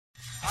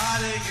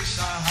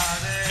Krishna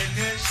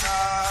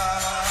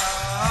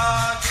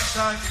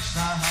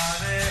Krishna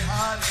Hare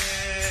Hare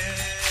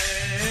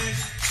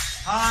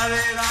Hare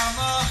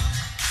Rama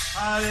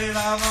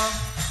Rama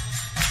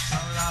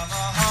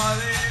Rama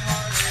Hare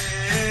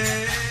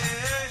Hare.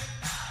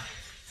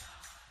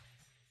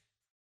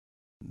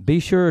 Be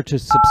sure to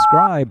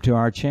subscribe to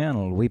our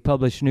channel. We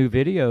publish new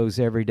videos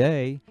every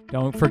day.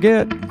 Don't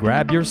forget,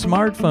 grab your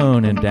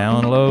smartphone and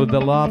download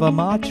the Lava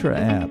Matra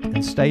app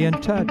and stay in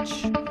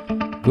touch.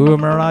 Guru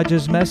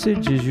Maharaj's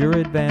message is your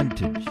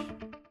advantage.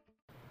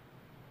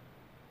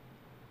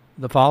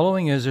 The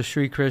following is a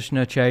Sri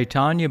Krishna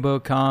Chaitanya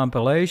book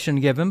compilation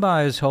given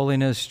by His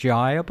Holiness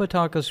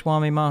Jayapataka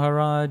Swami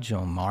Maharaj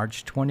on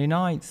March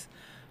 29th,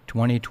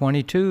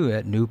 2022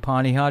 at New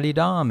Panihati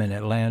Dham in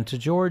Atlanta,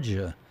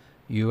 Georgia,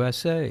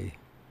 USA.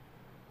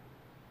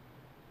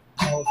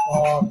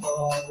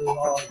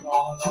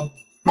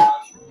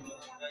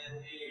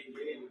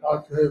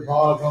 Today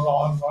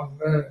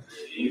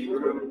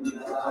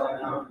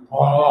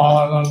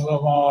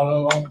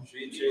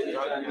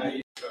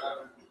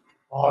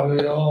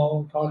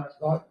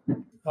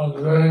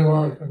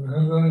we're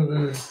continuing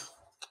the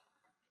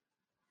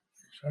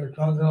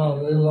Chaitanya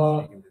Leela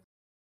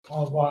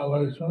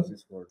compilation.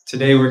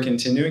 Today we're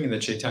continuing in the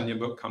Chaitanya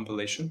book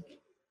compilation.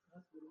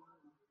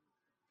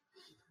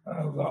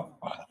 And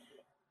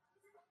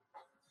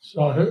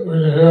so we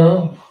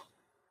hear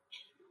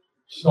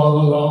some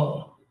of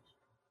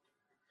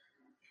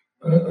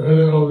the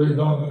reading will be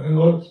done in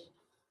English,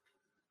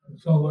 and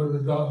some will be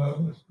done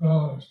in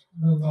Spanish,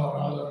 and not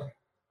rather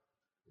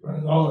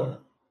Bengali.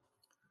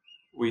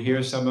 We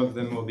hear some of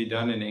them will be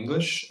done in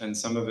English, and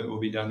some of it will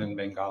be done in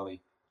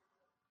Bengali.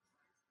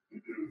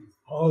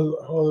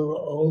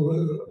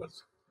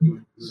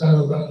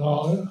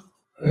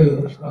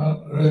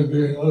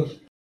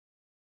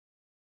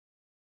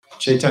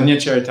 Chaitanya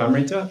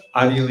Charitamrita,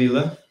 Adi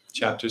Leela,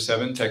 Chapter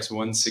 7, Text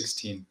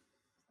 116.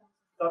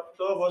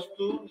 Tattva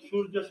vastu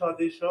surya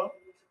sadisha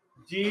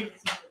jeev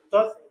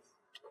tat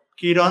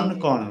kiran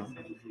kon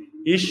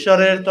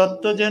ঈশ্বরের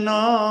তত্ত্ব যেন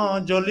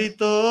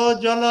জ্বলিত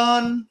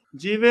জ্বলন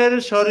জীবের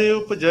স্বরে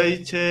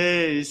উপজাইছে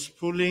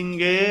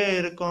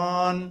স্ফুলিঙ্গের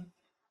কণ.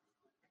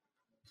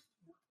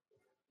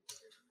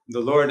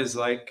 The Lord is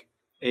like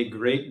a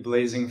great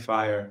blazing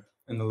fire,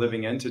 and the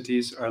living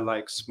entities are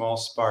like small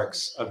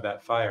sparks of that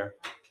fire.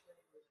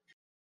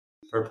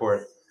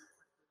 Purport.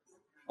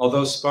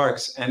 Although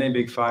sparks and a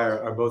big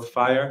fire are both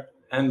fire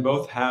and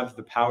both have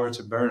the power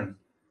to burn,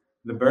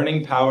 the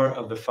burning power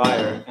of the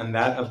fire and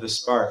that of the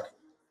spark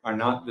are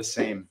not the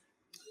same.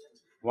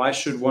 Why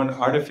should one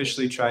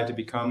artificially try to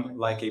become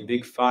like a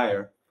big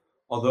fire,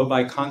 although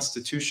by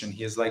constitution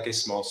he is like a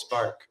small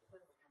spark?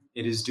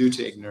 It is due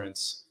to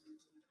ignorance.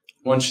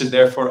 One should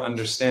therefore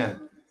understand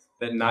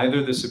that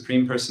neither the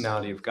Supreme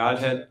Personality of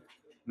Godhead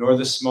nor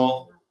the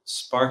small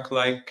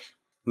spark-like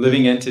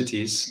living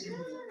entities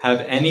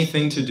have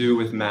anything to do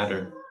with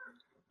matter.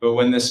 But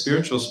when the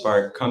spiritual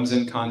spark comes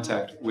in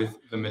contact with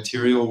the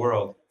material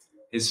world,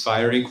 his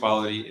fiery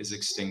quality is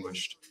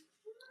extinguished.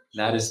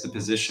 That is the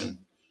position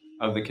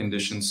of the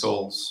conditioned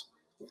souls.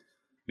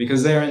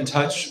 Because they are in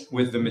touch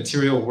with the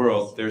material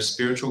world, their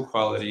spiritual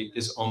quality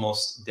is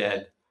almost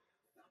dead.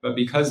 But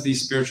because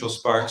these spiritual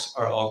sparks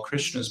are all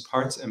Krishna's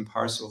parts and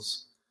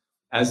parcels,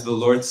 as the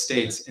Lord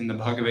states in the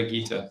Bhagavad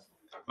Gita,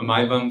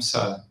 Mamaivam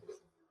Sa,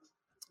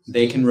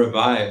 they can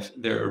revive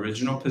their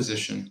original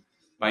position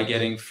by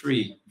getting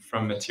free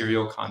from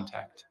material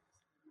contact.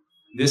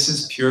 This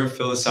is pure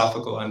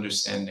philosophical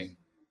understanding.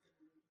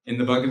 In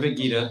the Bhagavad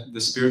Gita,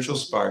 the spiritual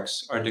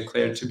sparks are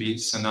declared to be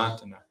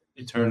sanatana,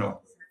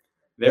 eternal.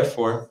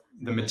 Therefore,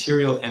 the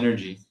material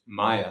energy,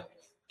 Maya,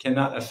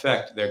 cannot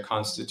affect their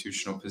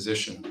constitutional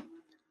position.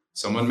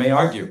 Someone may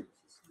argue,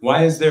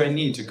 why is there a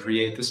need to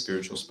create the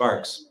spiritual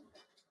sparks?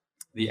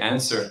 The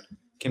answer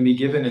can be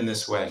given in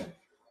this way.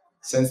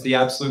 Since the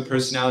absolute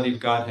personality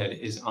of Godhead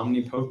is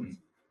omnipotent,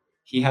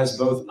 he has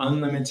both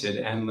unlimited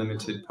and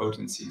limited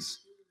potencies.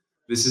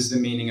 This is the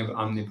meaning of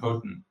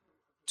omnipotent.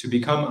 To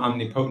become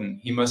omnipotent,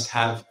 he must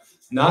have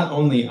not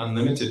only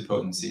unlimited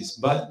potencies,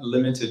 but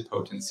limited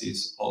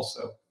potencies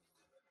also.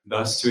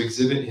 Thus, to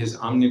exhibit his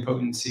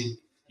omnipotency,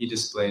 he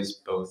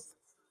displays both.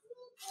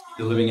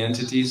 The living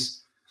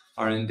entities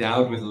are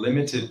endowed with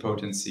limited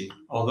potency,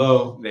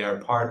 although they are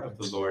part of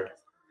the Lord.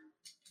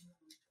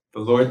 The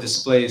Lord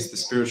displays the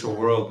spiritual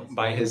world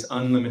by his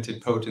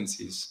unlimited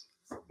potencies,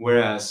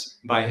 whereas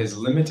by his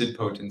limited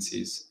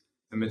potencies,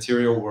 the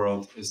material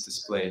world is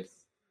displayed.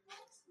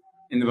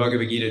 In the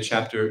Bhagavad Gita,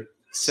 chapter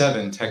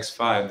 7, text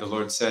 5, the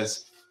Lord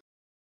says,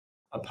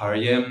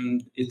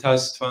 Aparyam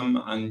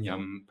itastvam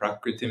anyam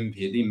prakritim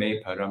vedi me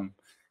param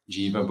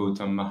jiva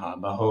bhutam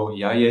mahabaho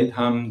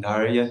yayedham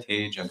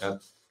dharyate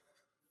jagat.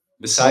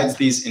 Besides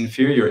these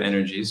inferior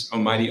energies, O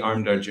mighty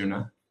armed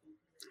Arjuna,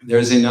 there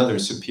is another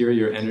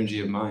superior energy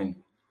of mind,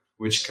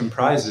 which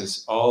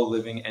comprises all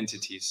living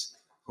entities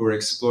who are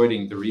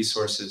exploiting the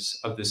resources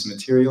of this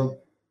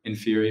material,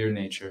 inferior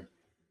nature.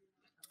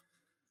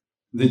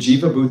 The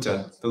Jiva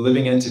Bhuta, the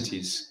living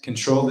entities,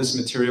 control this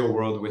material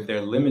world with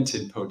their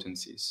limited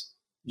potencies.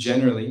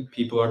 Generally,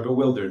 people are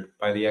bewildered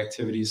by the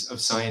activities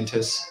of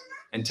scientists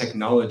and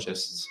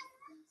technologists.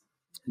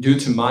 Due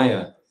to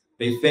Maya,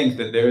 they think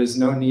that there is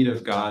no need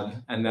of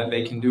God and that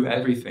they can do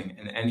everything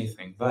and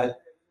anything, but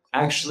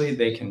actually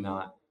they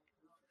cannot.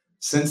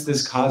 Since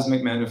this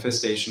cosmic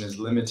manifestation is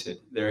limited,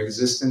 their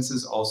existence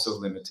is also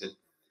limited.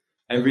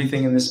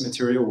 Everything in this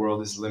material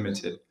world is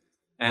limited,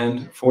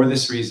 and for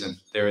this reason,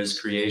 there is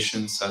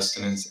creation,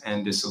 sustenance,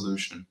 and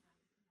dissolution.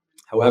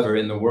 However,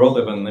 in the world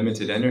of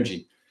unlimited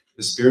energy,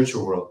 the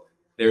spiritual world,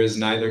 there is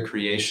neither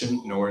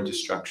creation nor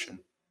destruction.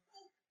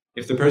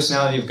 If the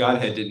personality of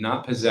Godhead did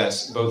not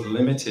possess both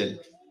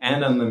limited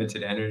and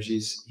unlimited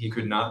energies, he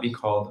could not be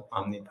called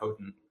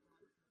omnipotent.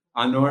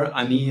 Anor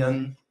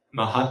Aniyan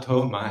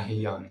Mahato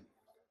Mahiyan.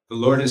 The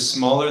Lord is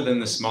smaller than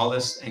the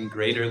smallest and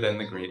greater than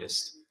the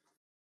greatest.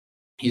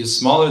 He is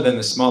smaller than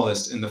the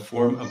smallest in the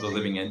form of the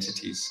living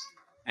entities,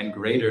 and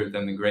greater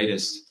than the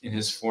greatest in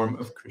his form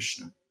of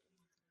Krishna.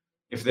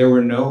 If there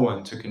were no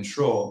one to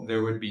control,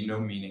 there would be no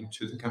meaning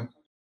to the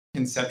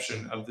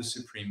conception of the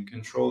supreme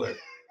controller,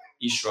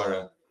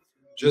 Ishvara,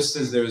 just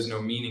as there is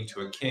no meaning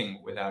to a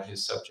king without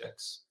his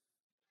subjects.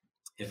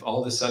 If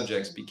all the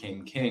subjects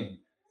became king,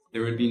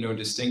 there would be no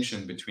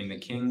distinction between the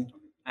king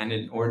and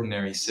an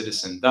ordinary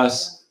citizen.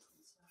 Thus,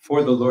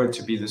 for the Lord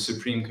to be the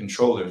supreme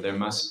controller, there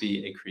must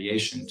be a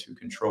creation to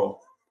control.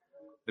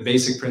 The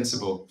basic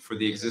principle for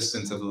the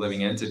existence of the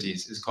living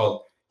entities is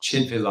called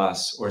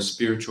Chidvilas, or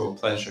spiritual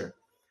pleasure.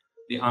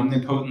 The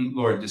omnipotent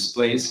Lord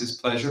displays his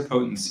pleasure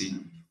potency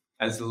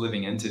as the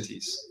living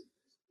entities.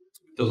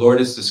 The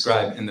Lord is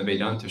described in the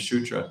Vedanta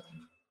Sutra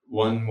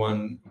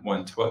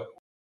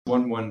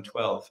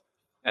 1112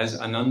 as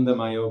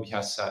Anandamayo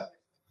Bhyasat.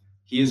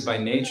 He is by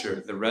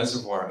nature the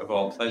reservoir of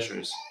all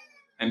pleasures,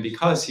 and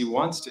because he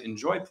wants to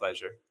enjoy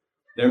pleasure,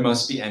 there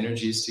must be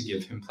energies to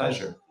give him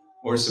pleasure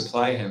or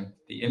supply him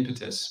the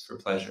impetus for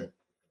pleasure.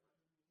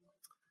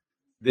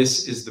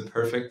 This is the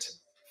perfect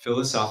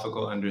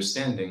philosophical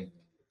understanding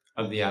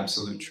of the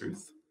absolute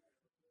truth.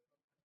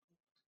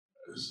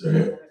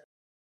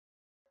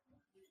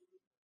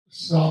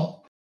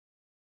 So,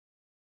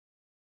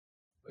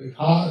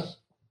 because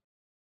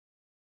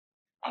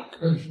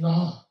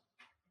Krishna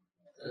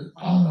is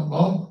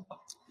omnipotent,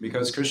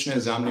 Because Krishna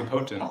is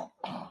omnipotent,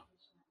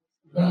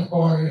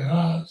 therefore he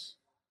has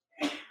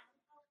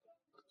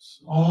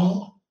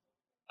small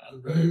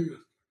and big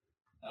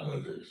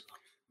entities.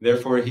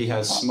 therefore he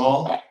has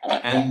small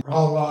and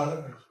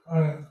Prabhupada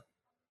explained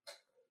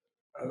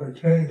that the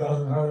king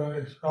doesn't have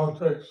any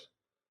subjects,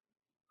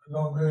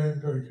 no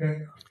meaning to the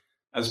king.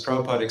 as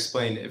Prabhupada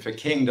explained, if a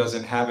king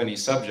doesn't have any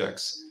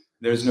subjects,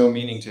 there's no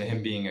meaning to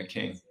him being a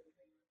king.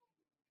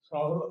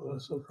 So the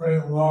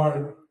Supreme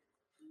Lord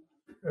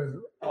is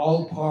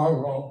all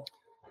powerful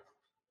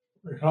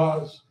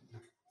because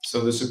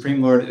So the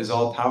Supreme Lord is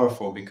all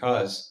powerful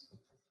because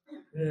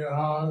he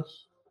has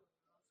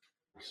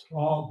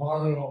small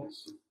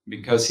particles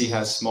he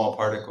has small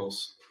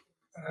particles.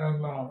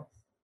 and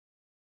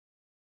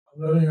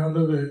living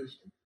entities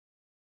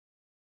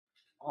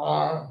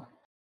are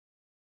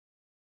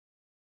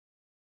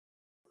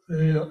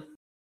the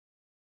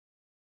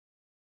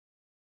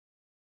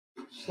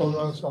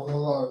servants of the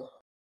Lord.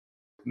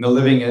 And the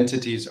living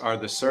entities are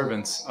the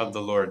servants of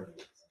the Lord.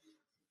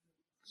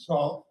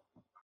 So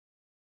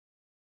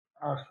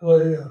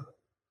actually,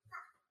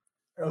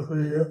 if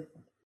we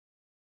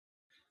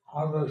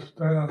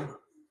understand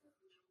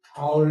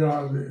how we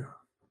are the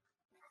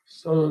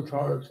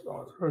servitors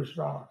of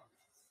Krishna,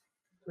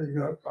 we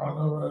get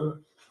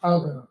unlimited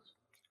happiness.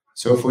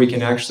 So if we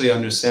can actually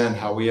understand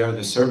how we are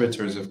the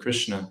servitors of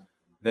Krishna,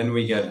 then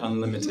we get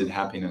unlimited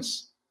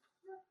happiness.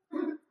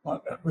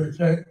 But if we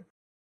think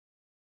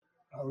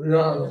that we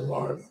are the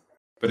Lord,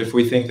 But if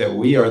we think that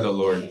we are the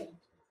Lord,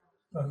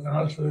 then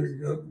naturally we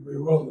get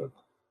bewildered.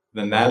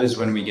 then that is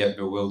when we get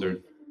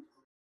bewildered.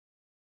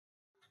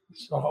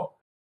 So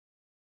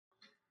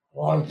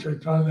Lord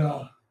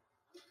Chaitanya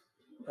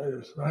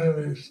is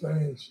saying these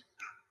things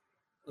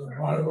to the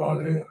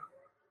Mayavadi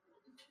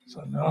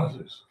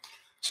sannyasis.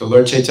 So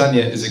Lord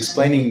Chaitanya is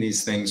explaining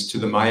these things to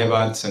the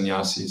Mayavad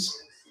sannyasis.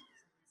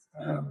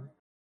 And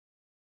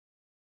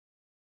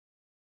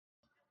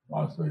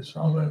must be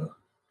something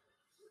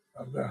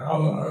that they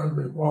haven't heard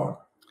before.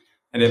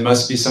 And it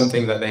must be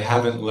something that they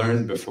haven't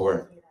learned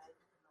before.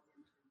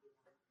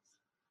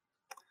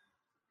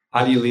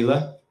 Adi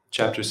Lila,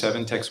 chapter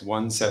 7, text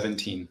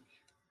 117.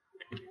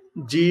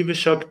 जीव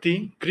शक्ति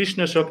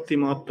कृष्ण शक्ति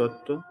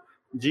महत्त्व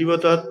जीव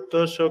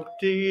तत्व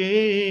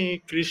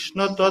शक्ति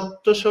कृष्ण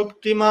तत्व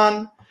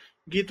शक्तिमान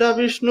गीता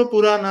विष्णु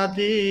पुराण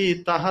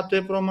आदि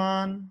ताहाते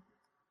प्रमाण.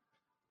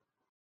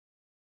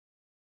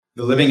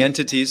 The living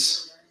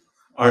entities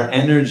are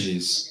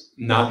energies,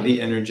 not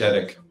the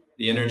energetic.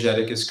 The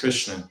energetic is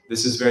Krishna.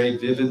 This is very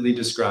vividly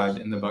described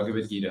in the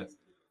Bhagavad Gita,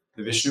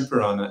 the Vishnu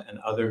Purana, and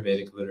other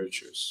Vedic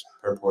literatures.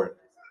 Purport.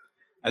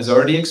 As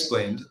already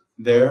explained,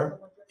 there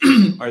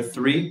are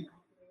three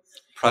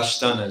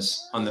prashtanas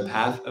on the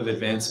path of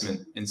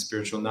advancement in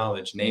spiritual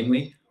knowledge,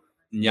 namely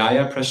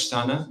Nyaya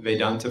Prashtana,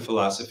 Vedanta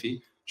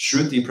philosophy,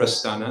 Shruti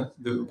Prasthana,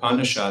 the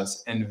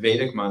Upanishads and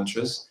Vedic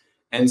mantras,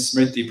 and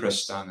Smriti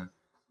Prasthana,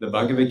 the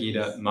Bhagavad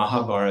Gita,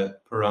 Mahabharata,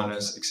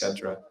 Puranas,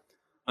 etc.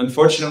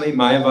 Unfortunately,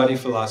 Mayavadi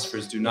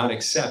philosophers do not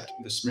accept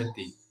the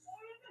Smriti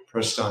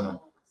Prasthana.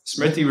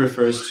 Smriti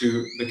refers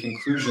to the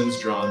conclusions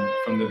drawn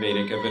from the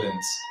Vedic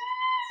evidence.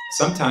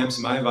 Sometimes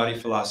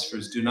Mayavadi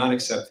philosophers do not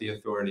accept the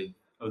authority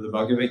of the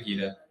Bhagavad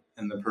Gita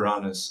and the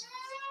Puranas.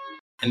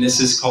 And this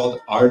is called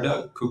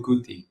Ardha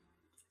Kukuti,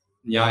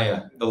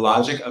 Nyaya, the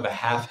logic of a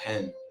half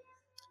hen.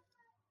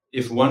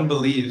 If one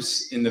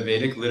believes in the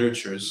Vedic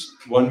literatures,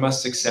 one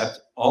must accept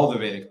all the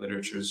Vedic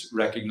literatures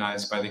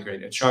recognized by the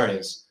great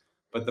acharyas.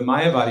 But the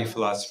Mayavadi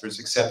philosophers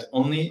accept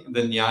only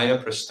the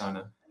Nyaya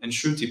Prasthana and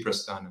Shruti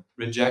Prasthana,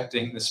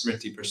 rejecting the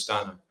Smriti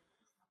Prasthana.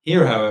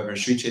 Here, however,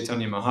 Sri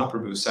Chaitanya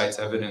Mahaprabhu cites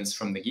evidence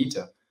from the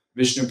Gita,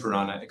 Vishnu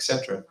Purana,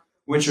 etc.,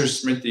 which are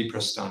Smriti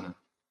Prasthana.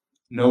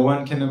 No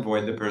one can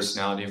avoid the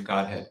personality of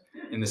Godhead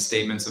in the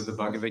statements of the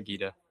Bhagavad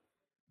Gita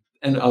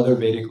and other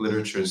Vedic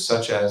literatures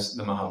such as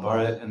the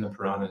Mahabharata and the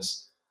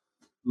Puranas.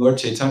 Lord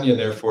Chaitanya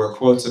therefore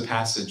quotes a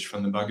passage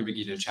from the Bhagavad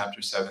Gita,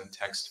 chapter 7,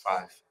 text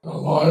 5. The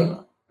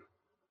Lord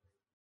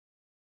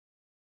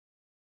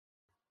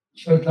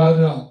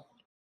Chaitanya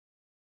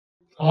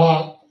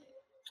taught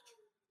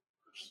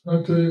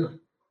Smriti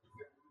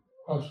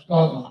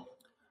Prasthana,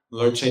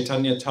 Lord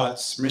Chaitanya taught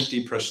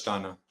Smriti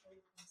Prasthana,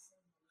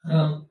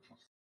 and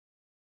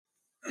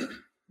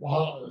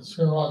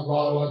Srimad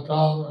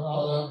Bhagavatam and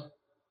other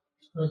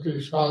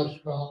Smriti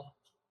Shastra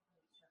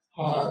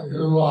are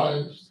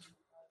utilized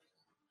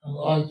in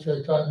Lord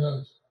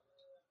Chaitanya's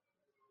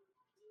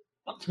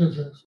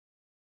teachings.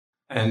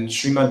 and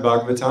Srimad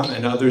Bhagavatam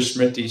and other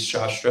Smriti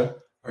Shastra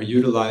are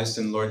utilized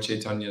in Lord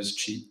Chaitanya's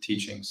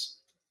teachings.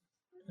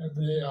 In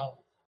the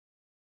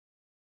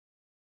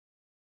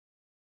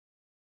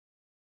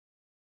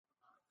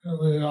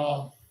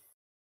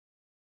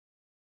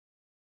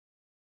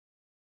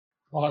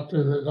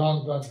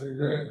Bhaktivedanta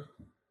degree,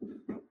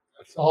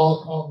 it's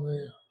all from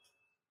the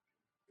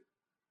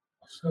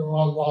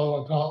Srimad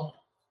Bhagavatam.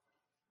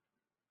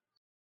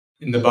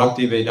 In the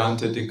Bhakti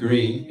Vedanta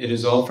degree, it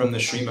is all from the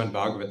Srimad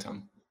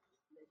Bhagavatam.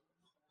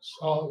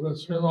 So the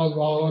Srimad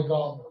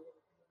Bhagavatam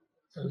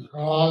is for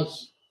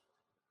us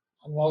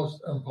the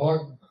most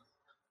important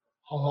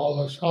of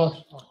all the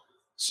Shastra.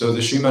 So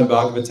the Srimad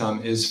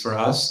Bhagavatam is for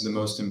us the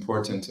most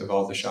important of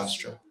all the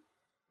Shastra.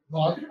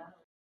 But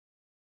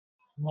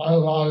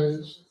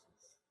Mayavadis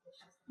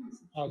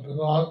do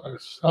not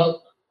accept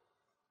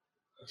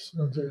the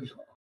Smriti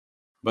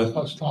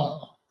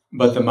Prasthana.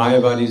 But the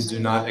Mayavadis do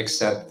not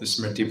accept the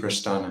Smriti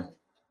Prasthana.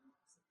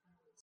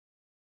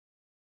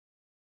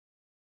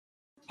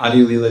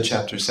 Adi Lila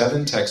chapter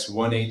 7, text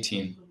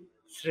 118.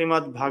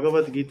 Srimad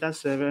Bhagavad Gita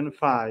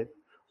 7:5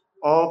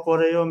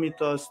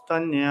 Aparayomita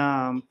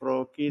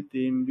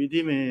prakritim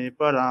vidime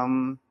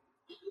param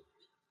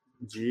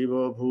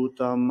jiva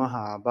bhutam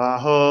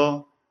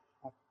mahabaho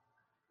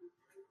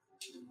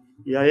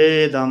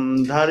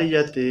yaedam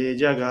dharyate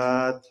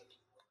jagat.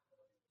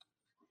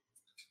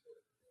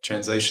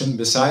 Translation: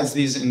 besides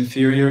these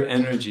inferior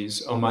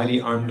energies, O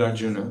mighty armed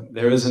Arjuna,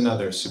 there is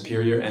another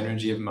superior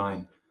energy of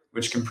mind,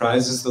 which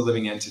comprises the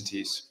living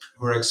entities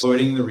who are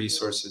exploiting the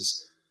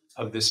resources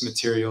of this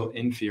material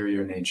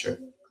inferior nature.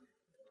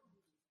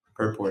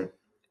 Purport: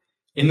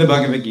 in the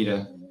Bhagavad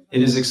Gita,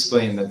 it is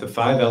explained that the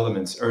five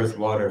elements, earth,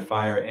 water,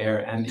 fire, air,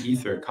 and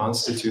ether,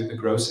 constitute the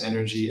gross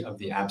energy of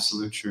the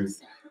absolute truth,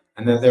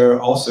 and that there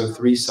are also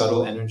three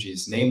subtle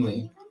energies,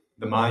 namely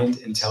the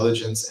mind,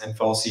 intelligence, and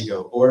false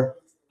ego, or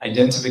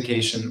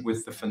identification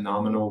with the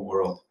phenomenal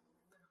world.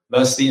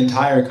 Thus, the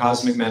entire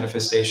cosmic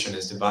manifestation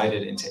is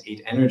divided into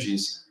 8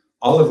 energies,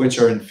 all of which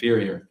are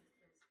inferior.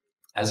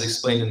 As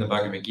explained in the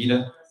Bhagavad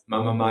Gita,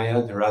 Mama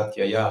Maya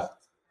Dharatyaya,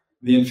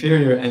 the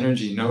inferior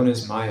energy known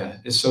as Maya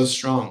is so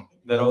strong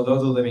that although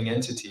the living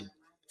entity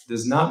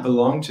does not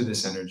belong to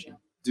this energy,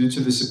 due to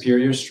the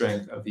superior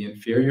strength of the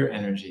inferior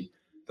energy,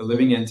 the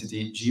living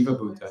entity, Jiva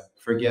Bhuta,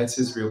 forgets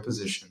his real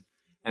position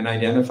and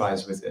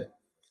identifies with it.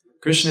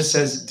 Krishna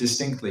says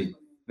distinctly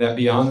that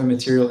beyond the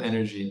material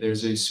energy,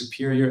 there's a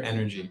superior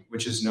energy,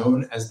 which is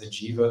known as the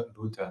Jiva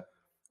Bhuta,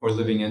 or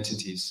living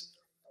entities.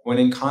 When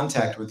in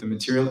contact with the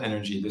material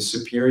energy, this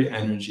superior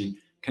energy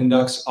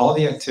conducts all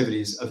the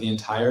activities of the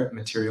entire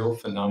material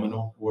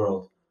phenomenal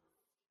world.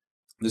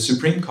 The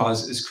supreme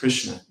cause is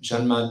Krishna,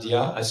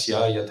 Janmadhya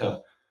Asya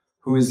Yata,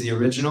 who is the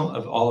original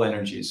of all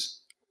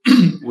energies,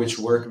 which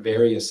work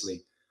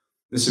variously.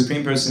 The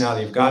Supreme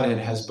Personality of Godhead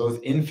has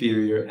both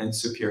inferior and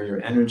superior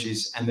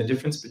energies, and the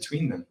difference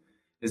between them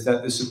is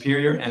that the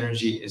superior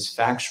energy is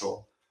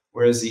factual,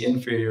 whereas the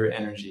inferior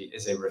energy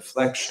is a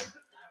reflection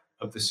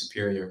of the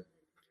superior.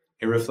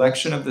 A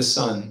reflection of the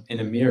sun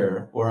in a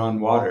mirror or on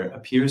water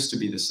appears to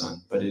be the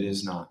sun, but it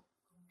is not.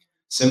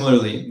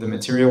 Similarly, the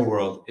material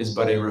world is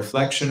but a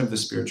reflection of the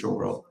spiritual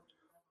world.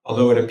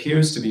 Although it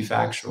appears to be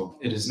factual,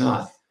 it is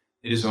not.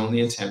 It is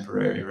only a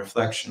temporary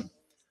reflection,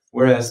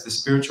 whereas the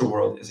spiritual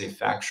world is a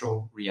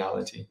factual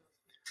reality.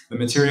 The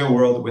material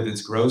world with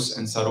its gross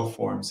and subtle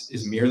forms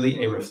is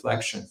merely a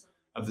reflection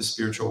of the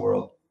spiritual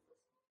world.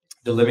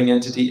 The living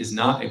entity is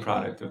not a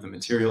product of the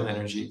material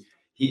energy.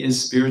 He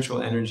is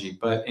spiritual energy,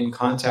 but in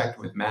contact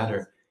with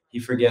matter, he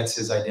forgets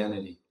his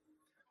identity.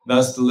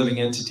 Thus, the living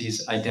entity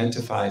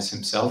identifies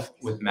himself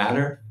with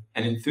matter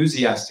and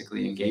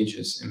enthusiastically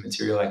engages in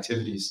material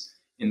activities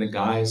in the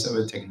guise of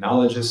a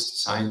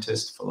technologist,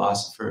 scientist,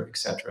 philosopher,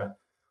 etc.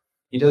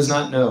 He does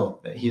not know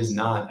that he is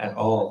not at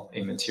all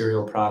a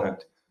material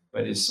product,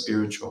 but is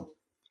spiritual.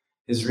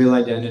 His real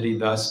identity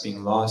thus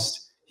being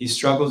lost, he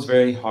struggles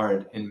very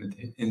hard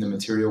in the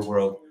material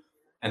world,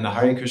 and the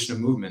Hare Krishna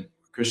movement,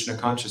 Krishna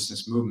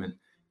consciousness movement,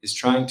 is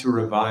trying to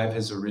revive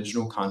his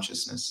original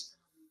consciousness.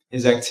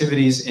 His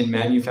activities in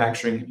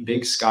manufacturing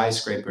big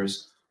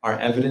skyscrapers are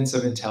evidence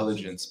of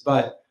intelligence,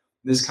 but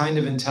this kind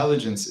of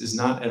intelligence is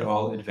not at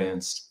all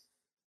advanced.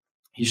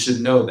 He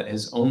should know that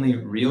his only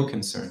real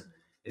concern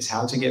is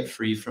how to get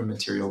free from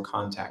material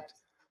contact,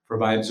 for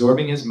by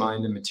absorbing his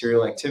mind in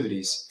material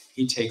activities,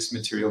 he takes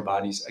material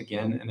bodies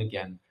again and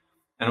again.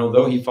 And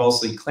although he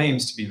falsely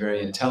claims to be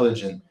very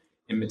intelligent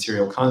in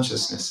material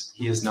consciousness,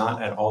 he is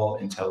not at all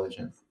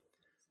intelligent.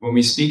 When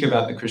we speak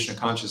about the Krishna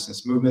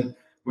consciousness movement,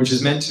 which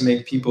is meant to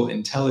make people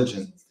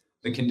intelligent,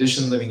 the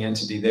conditioned living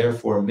entity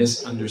therefore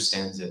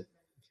misunderstands it.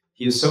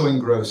 He is so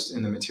engrossed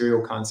in the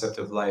material concept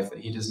of life that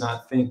he does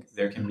not think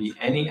there can be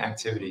any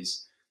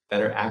activities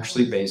that are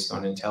actually based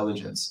on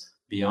intelligence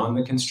beyond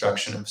the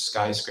construction of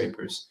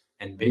skyscrapers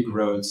and big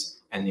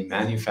roads and the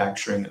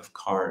manufacturing of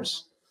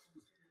cars.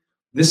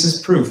 This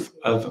is proof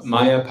of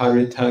Maya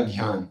Parita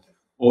Gyan,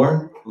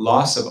 or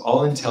loss of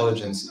all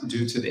intelligence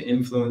due to the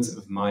influence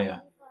of Maya.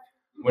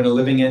 When a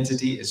living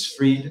entity is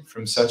freed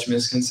from such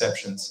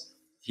misconceptions,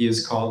 he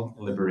is called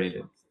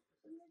liberated.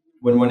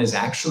 When one is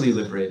actually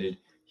liberated,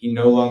 he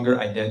no longer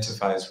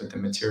identifies with the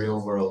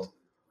material world.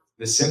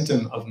 The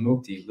symptom of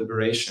mukti,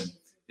 liberation,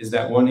 is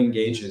that one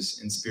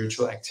engages in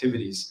spiritual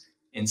activities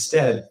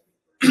instead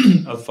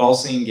of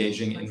falsely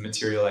engaging in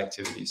material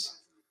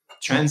activities.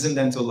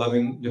 Transcendental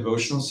loving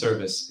devotional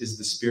service is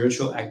the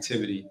spiritual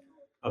activity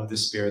of the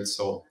spirit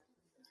soul.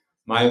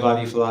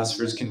 Mayavadi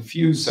philosophers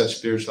confuse such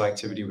spiritual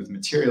activity with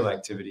material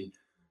activity,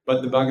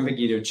 but the Bhagavad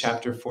Gita,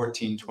 chapter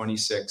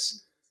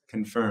 14:26,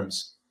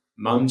 confirms,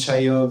 Mam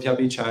chayo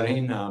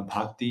vyabhicharena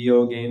bhakti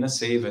yogena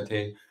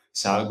sevate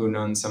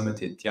sagunan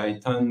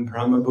samatityaitan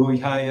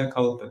brahmabhuyaya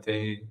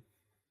kalpate.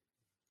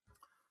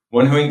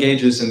 One who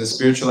engages in the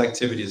spiritual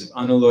activities of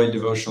unalloyed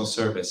devotional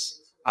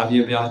service,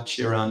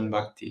 avyabhacharan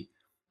bhakti,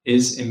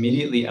 is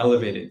immediately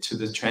elevated to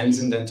the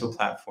transcendental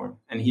platform,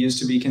 and he is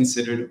to be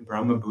considered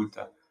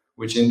Brahmabhuta,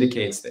 which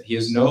indicates that he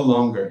is no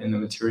longer in the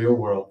material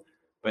world,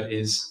 but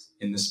is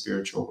in the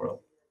spiritual world.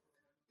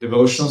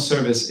 Devotional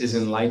service is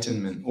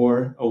enlightenment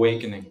or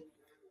awakening.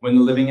 When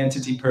the living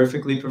entity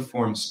perfectly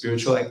performs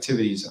spiritual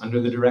activities under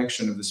the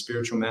direction of the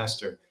spiritual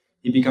master,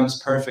 he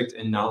becomes perfect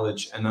in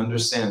knowledge and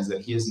understands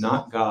that he is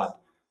not God,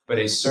 but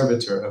a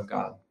servitor of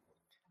God.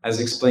 As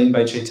explained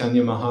by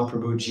Chaitanya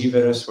Mahaprabhu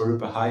Jivara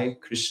Swarupahai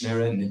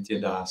Krishnara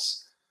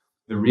Nityadas,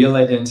 the real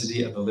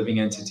identity of the living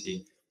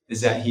entity is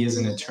that he is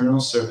an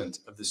eternal servant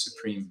of the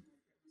Supreme.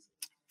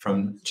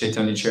 From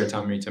Chaitanya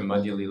Charitamrita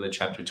Madhya Lila,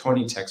 chapter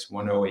 20, text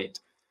 108.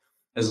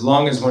 As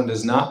long as one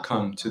does not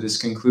come to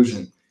this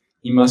conclusion,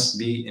 he must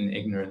be in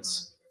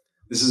ignorance.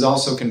 This is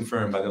also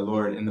confirmed by the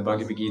Lord in the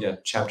Bhagavad Gita,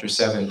 chapter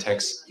 7,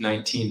 text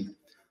 19.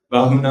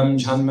 Vahunam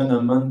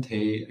janmanam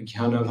ante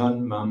jnanavan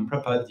mam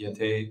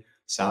prapadyate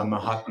sa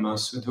mahatma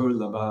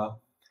sudurlabha.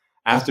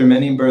 After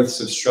many births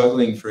of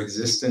struggling for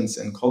existence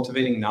and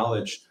cultivating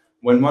knowledge,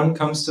 when one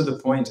comes to the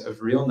point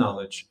of real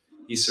knowledge,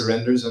 he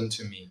surrenders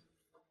unto me.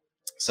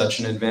 Such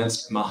an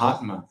advanced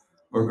Mahatma,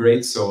 or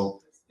great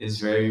soul, is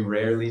very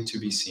rarely to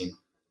be seen.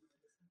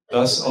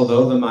 Thus,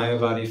 although the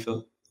Mayavadi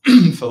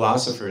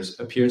philosophers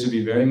appear to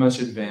be very much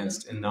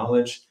advanced in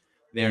knowledge,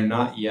 they are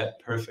not yet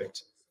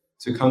perfect.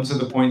 To come to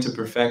the point of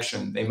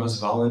perfection, they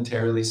must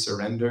voluntarily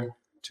surrender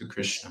to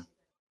Krishna.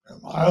 And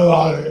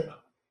Mayavadi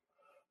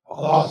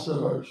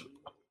philosophers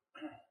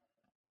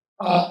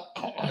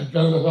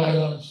identify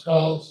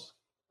themselves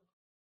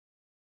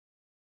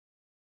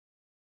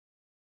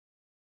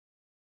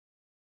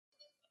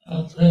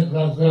and think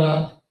that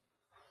they're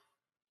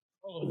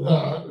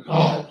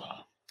God.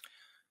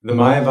 The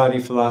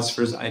Mayavadi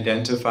philosophers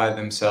identify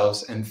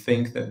themselves and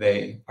think that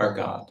they are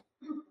God.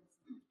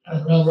 I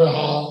remember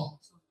how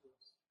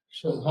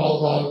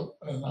Prabhupada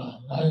in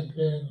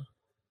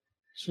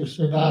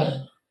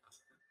 1969,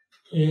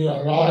 he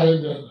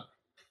arrived in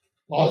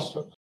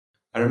Boston.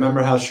 I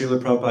remember how Srila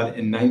Prabhupada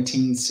in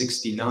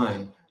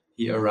 1969,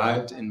 he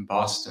arrived in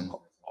Boston.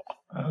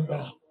 And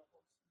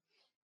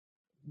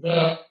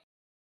there,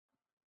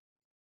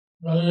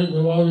 many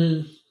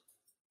devotees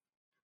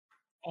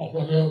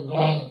offered him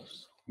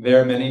garlands.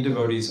 There, many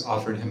devotees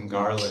offered him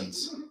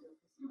garlands,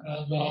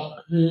 And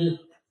he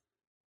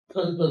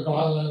took the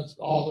garlands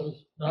off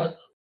his neck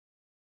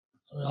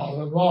and they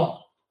offered more.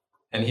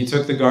 and he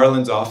took the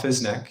garlands off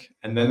his neck,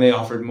 and then they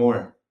offered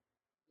more.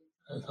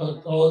 They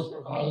took those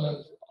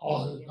garlands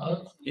off his neck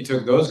He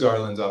took those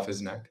garlands off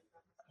his neck,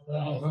 and they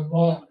offered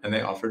more. and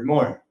they offered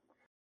more.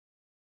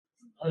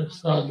 I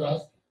said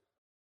that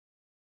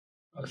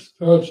a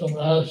spiritual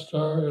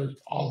master is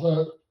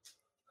offered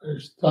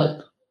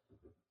respect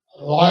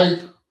like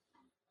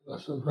the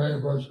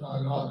Supreme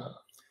Personality of Godhead.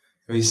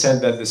 He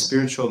said that the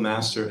spiritual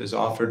master is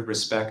offered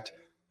respect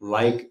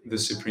like the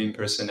Supreme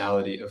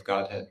Personality of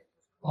Godhead.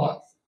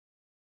 But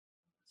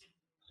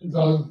he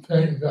doesn't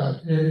think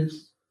that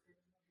he's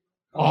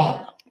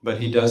God.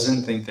 But he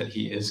doesn't think that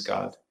he is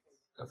God.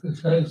 If he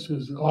thinks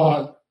he's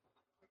God,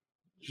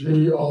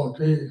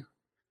 G-O-D,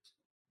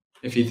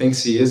 If he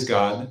thinks he is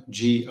God,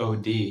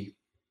 G-O-D,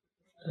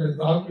 he's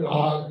not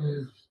God,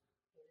 he's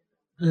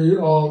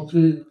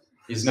D-O-G,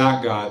 he's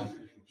not God,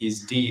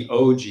 he's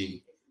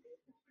D-O-G,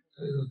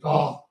 he's a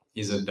dog.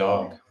 he's a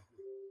dog.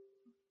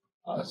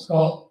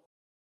 So,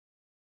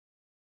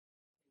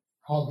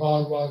 how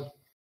God was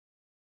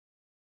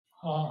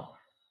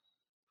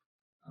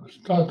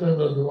instructing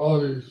the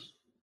devotees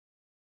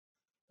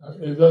that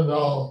even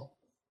though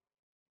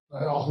they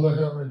offer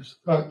him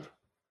respect,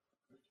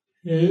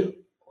 he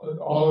was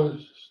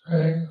always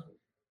staying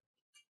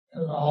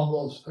in a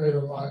humble state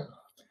of mind.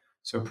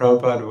 So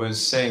Prabhupada was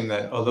saying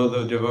that although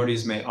the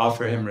devotees may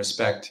offer him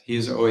respect, he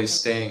is always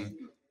staying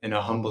in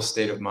a humble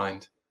state of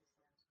mind.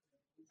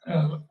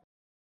 And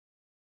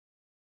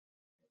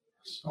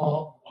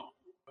so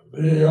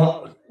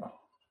the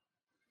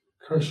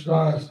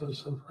Krishna is the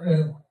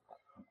Supreme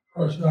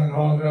Personality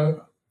of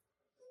Godhead.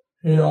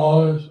 He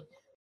always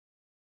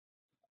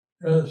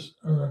is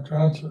in a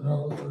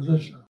transcendental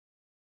position.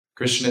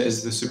 Krishna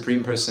is the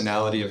Supreme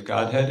Personality of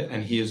Godhead,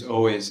 and he is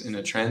always in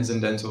a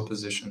transcendental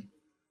position.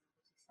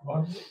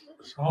 But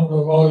some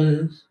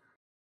devotees,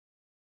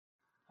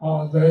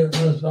 they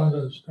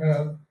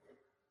misunderstand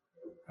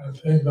and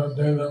think that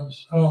they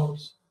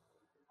themselves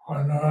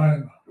are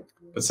Narayan.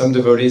 But some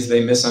devotees,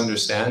 they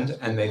misunderstand,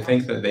 and they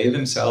think that they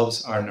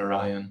themselves are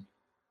Narayan.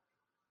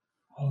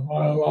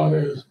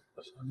 Mayavadis,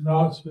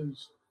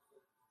 sannyasis,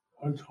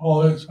 would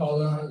call each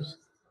other as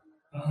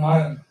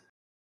Narayan.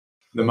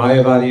 The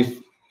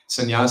Mayavadi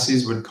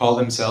sannyasis would call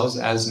themselves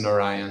as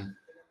Narayan.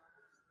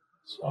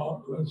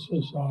 So this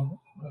is a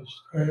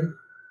mistake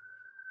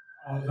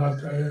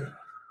that they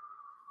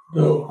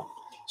do.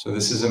 So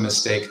this is a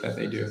mistake that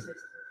they do.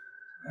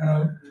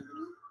 And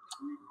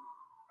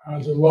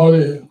as a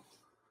devotee,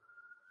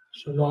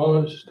 should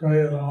always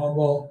stay in a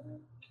humble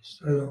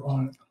state of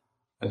mind.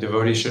 A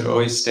devotee should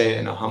always stay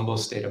in a humble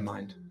state of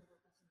mind.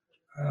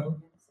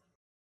 And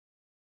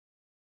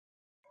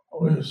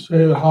we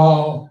see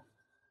how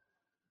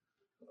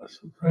the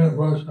Supreme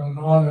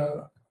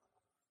Personality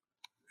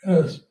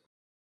is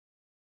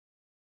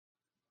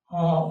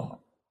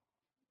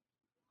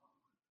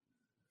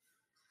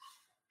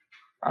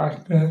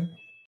acting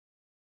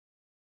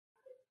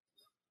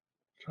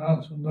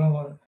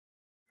transcendentally.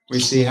 We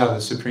see how the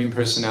Supreme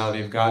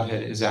Personality of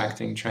Godhead is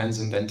acting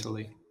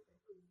transcendentally.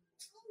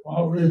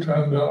 While we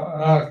tend to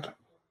act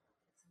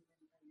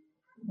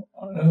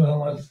in the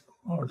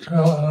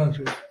material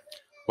energy.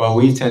 While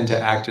we tend to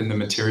act in the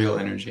material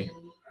energy.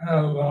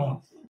 And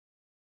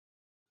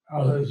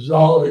as a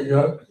result, we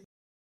get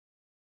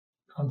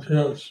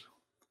confused.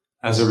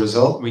 As a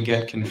result, we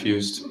get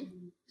confused.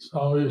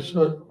 So we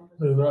should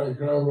be very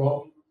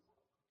careful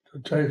to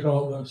take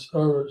on the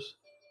service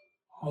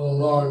of the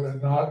Lord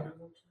and not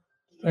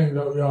think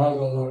that we are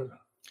the Lord.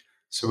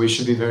 So we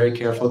should be very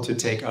careful to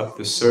take up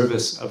the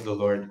service of the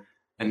Lord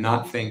and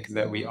not think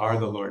that we are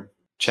the Lord.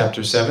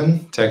 Chapter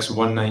 7, text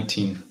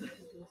 119.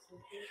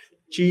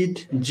 চিত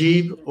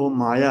জীব ও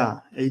মায়া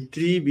এই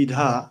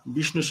ত্রিবিধা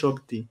বিষ্ণু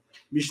শক্তি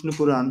বিষ্ণু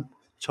পুরাণ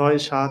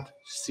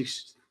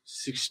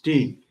 6:7-60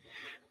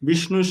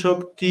 বিষ্ণু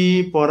শক্তি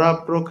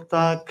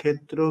পরাপ্রোক্তা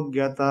ক্ষেত্র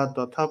জ্ঞাতা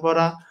তথা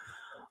পরা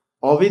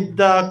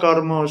অবিদ্যা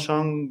কর্ম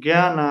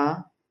সংজ্ঞানা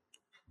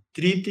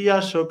তৃতীয়া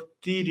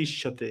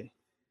শক্তিরিষ্যতে.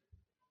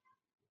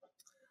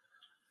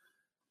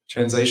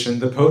 Translation: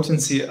 the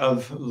potency of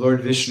Lord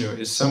Vishnu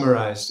is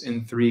summarized in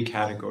 3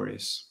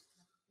 categories.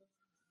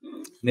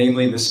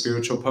 Namely, the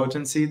spiritual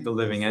potency, the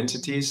living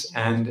entities,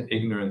 and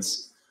ignorance.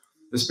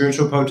 The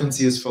spiritual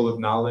potency is full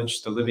of knowledge.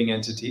 The living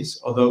entities,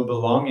 although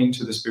belonging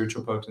to the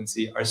spiritual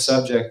potency, are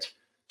subject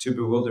to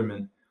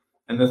bewilderment.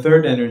 And the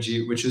third energy,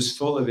 which is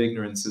full of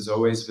ignorance, is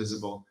always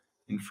visible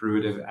in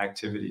fruitive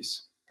activities.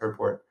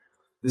 Purport.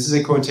 This is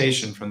a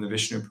quotation from the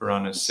Vishnu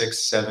Purana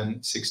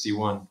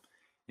 6:7-61.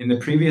 In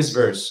the previous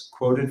verse,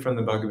 quoted from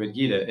the Bhagavad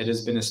Gita, it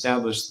has been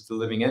established that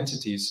the living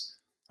entities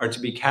are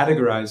to be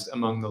categorized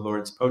among the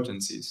Lord's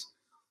potencies.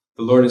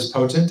 The Lord is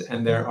potent,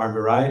 and there are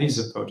varieties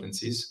of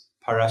potencies.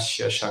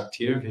 Parasya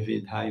Shaktir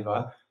Vividhaiva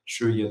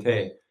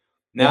Shruyate.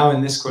 Now, in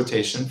this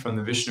quotation from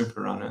the Vishnu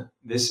Purana,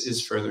 this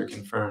is further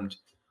confirmed.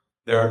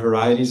 There are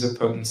varieties of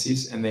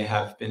potencies, and they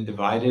have been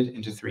divided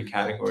into 3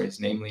 categories,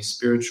 namely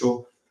spiritual,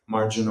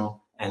 marginal,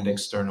 and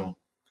external.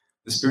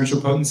 The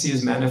spiritual potency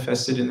is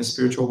manifested in the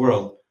spiritual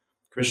world.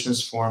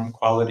 Krishna's form,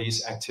 qualities,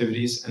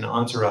 activities, and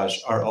entourage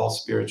are all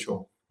spiritual.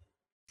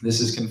 This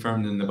is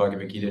confirmed in the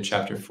Bhagavad Gita,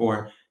 chapter 4,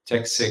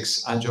 text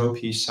 6,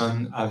 Ajopi san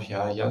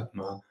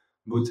avyayatma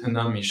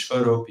bhutanam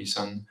ishvaropi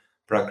san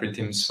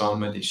prakritim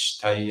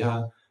svamadishtaya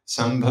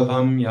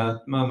sambhavam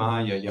yatma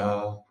mayaya.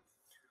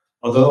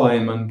 Although I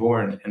am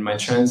unborn and my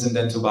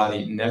transcendental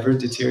body never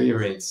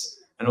deteriorates,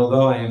 and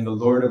although I am the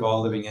Lord of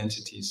all living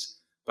entities,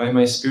 by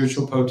my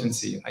spiritual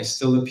potency, I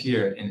still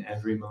appear in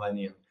every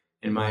millennium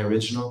in my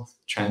original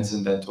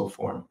transcendental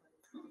form.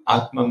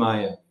 Atma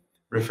Maya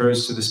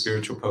refers to the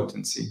spiritual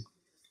potency.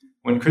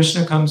 When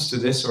Krishna comes to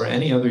this or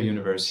any other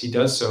universe, he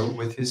does so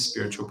with his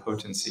spiritual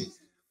potency.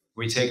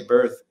 We take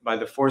birth by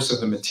the force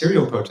of the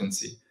material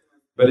potency,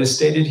 but as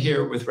stated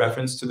here with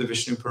reference to the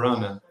Vishnu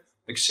Purana,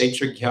 the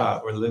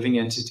Kshetragya or living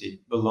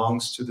entity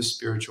belongs to the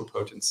spiritual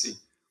potency.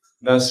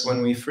 Thus,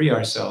 when we free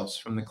ourselves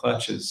from the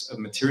clutches of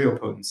material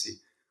potency,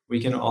 we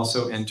can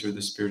also enter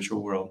the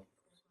spiritual world.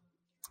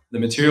 The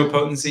material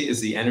potency is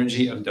the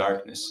energy of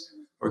darkness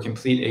or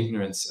complete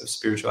ignorance of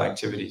spiritual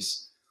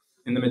activities.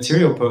 In the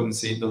material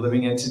potency, the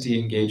living entity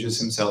engages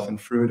himself in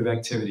fruitive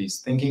activities,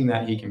 thinking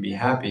that he can be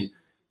happy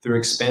through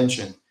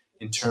expansion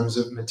in terms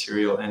of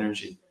material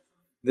energy.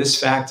 This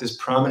fact is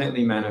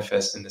prominently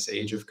manifest in this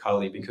age of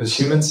Kali because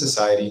human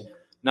society,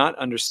 not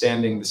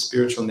understanding the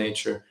spiritual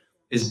nature,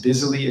 is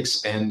busily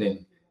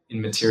expanding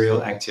in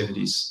material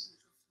activities.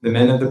 The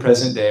men of the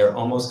present day are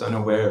almost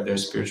unaware of their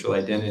spiritual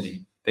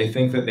identity. They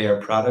think that they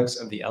are products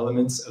of the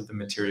elements of the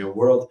material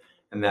world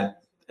and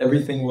that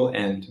everything will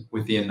end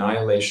with the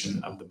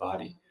annihilation of the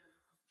body.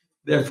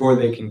 Therefore,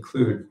 they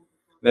conclude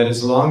that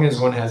as long as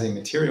one has a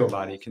material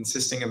body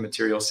consisting of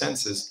material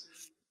senses,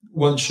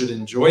 one should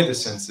enjoy the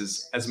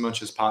senses as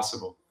much as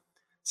possible.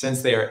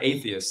 Since they are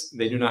atheists,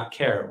 they do not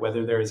care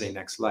whether there is a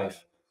next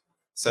life.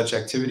 Such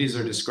activities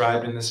are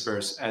described in this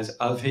verse as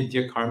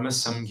avidya karma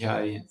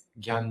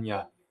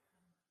samgyanya.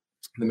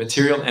 The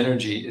material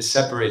energy is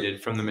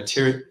separated from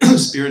the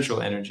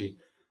spiritual energy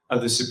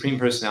of the Supreme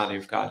Personality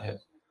of Godhead.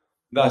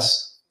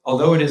 Thus,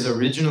 although it is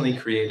originally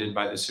created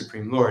by the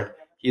Supreme Lord,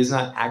 he is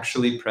not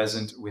actually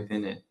present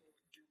within it.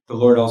 The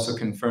Lord also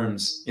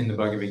confirms in the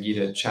Bhagavad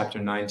Gita, chapter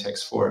 9,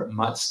 text 4,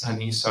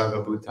 Matstani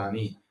sarva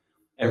bhutani,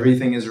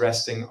 everything is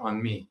resting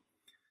on me.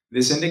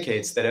 This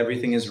indicates that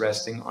everything is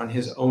resting on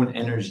his own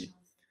energy.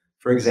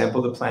 For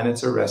example, the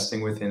planets are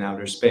resting within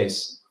outer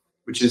space,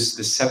 which is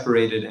the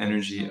separated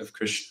energy of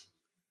Krishna.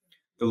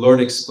 The Lord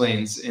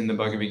explains in the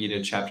Bhagavad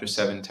Gita, chapter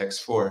 7,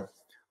 text 4,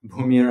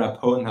 Bhumir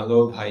apo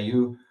nalo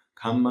bhayu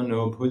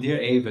kammano buddhir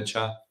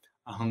evacha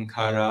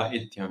ahankara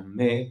ityam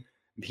me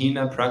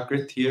bhina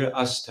prakritir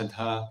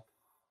astadha.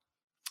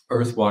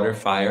 Earth, water,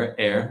 fire,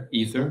 air,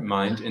 ether,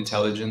 mind,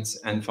 intelligence,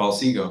 and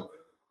false ego.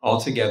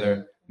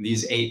 Altogether,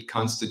 these 8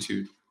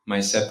 constitute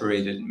my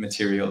separated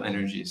material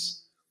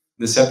energies.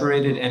 The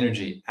separated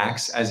energy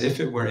acts as if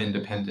it were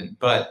independent,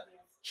 but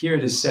here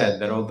it is said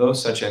that although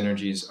such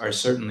energies are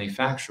certainly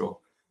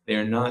factual, they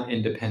are not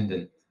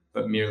independent,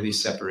 but merely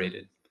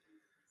separated.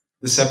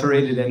 The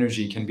separated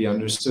energy can be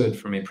understood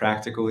from a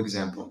practical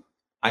example.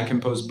 I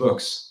compose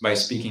books by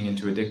speaking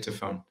into a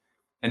dictaphone,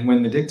 and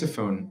when the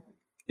dictaphone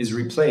is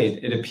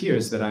replayed, it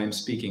appears that I am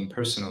speaking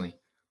personally,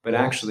 but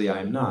actually I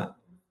am not.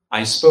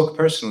 I spoke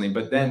personally,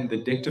 but then the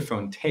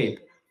dictaphone tape,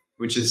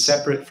 which is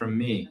separate from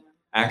me,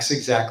 acts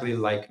exactly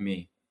like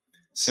me.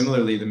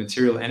 Similarly, the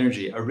material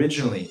energy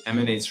originally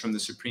emanates from the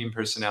Supreme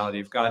Personality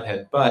of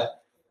Godhead,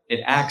 but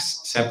it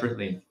acts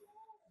separately,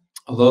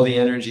 although the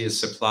energy is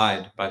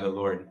supplied by the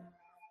Lord.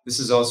 This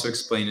is also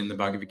explained in the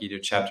Bhagavad Gita,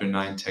 chapter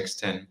 9, text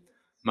 10.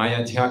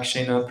 Maya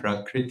dhyakshena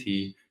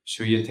prakriti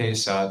shuyate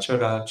sa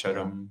chara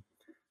charam.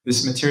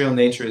 This material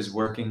nature is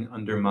working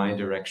under my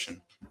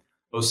direction,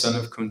 O son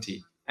of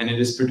Kunti, and it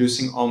is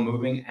producing all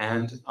moving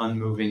and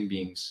unmoving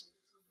beings.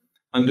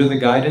 Under the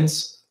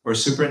guidance or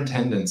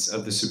superintendence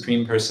of the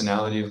Supreme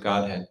Personality of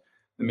Godhead,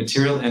 the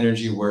material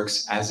energy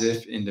works as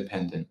if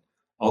independent,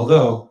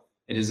 although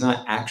it is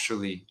not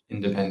actually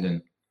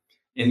independent.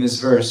 In this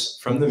verse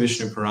from the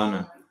Vishnu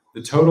Purana,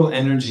 the total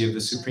energy of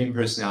the Supreme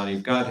Personality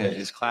of Godhead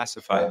is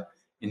classified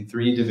in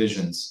 3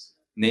 divisions,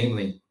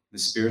 namely, the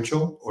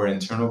spiritual or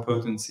internal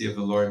potency of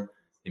the Lord,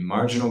 the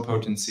marginal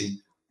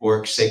potency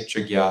or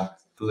kshetragya,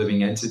 the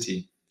living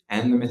entity,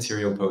 and the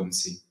material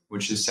potency,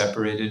 which is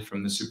separated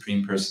from the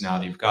Supreme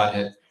Personality of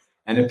Godhead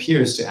and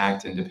appears to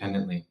act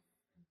independently.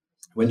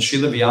 When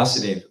Srila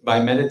Vyasadeva, by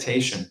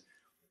meditation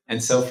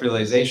and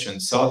self-realization,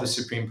 saw the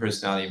Supreme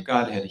Personality of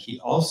Godhead, he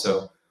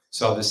also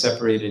saw the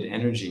separated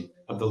energy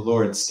of the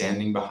Lord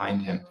standing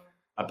behind him.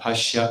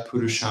 Apashya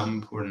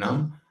purusham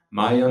purnam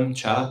mayam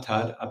cha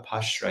tad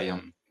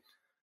apashrayam.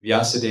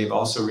 Vyasadeva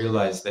also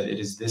realized that it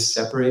is this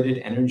separated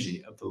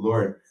energy of the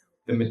Lord,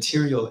 the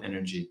material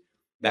energy,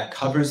 that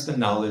covers the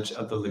knowledge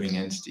of the living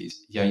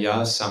entities.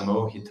 Yaya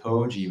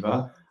samohito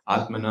jiva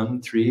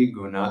atmanam tri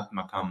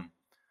gunatmakam.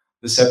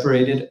 The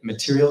separated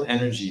material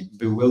energy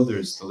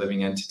bewilders the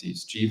living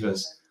entities,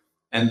 jivas,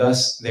 and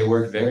thus they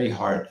work very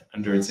hard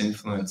under its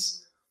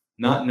influence,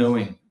 not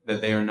knowing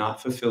that they are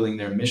not fulfilling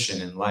their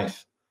mission in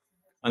life.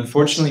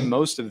 Unfortunately,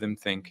 most of them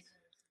think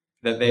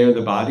that they are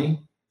the body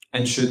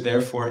and should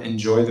therefore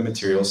enjoy the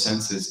material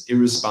senses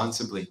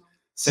irresponsibly,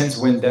 since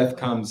when death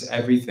comes,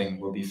 everything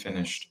will be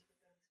finished.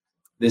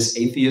 This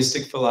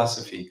atheistic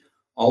philosophy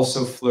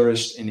also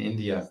flourished in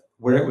India,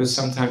 where it was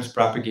sometimes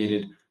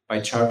propagated by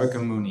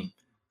Charvaka Muni,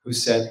 who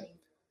said,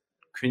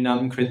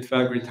 Krinam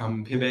kritva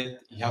gritam pibet,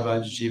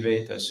 yavaj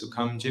jiveta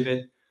sukham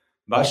jivet,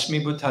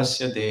 Bashmi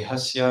bhutasya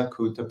dehasya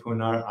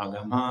kutapunar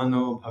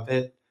agamano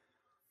bhavet.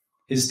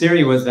 His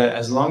theory was that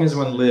as long as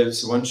one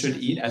lives, one should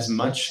eat as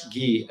much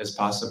ghee as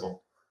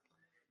possible.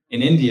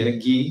 In India,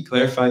 ghee,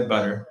 clarified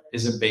butter,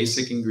 is a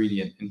basic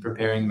ingredient in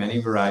preparing many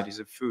varieties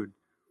of food.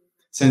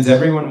 Since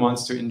everyone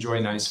wants to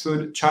enjoy nice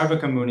food,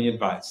 Charvaka Muni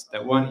advised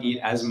that one eat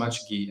as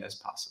much ghee as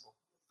possible.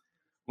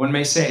 One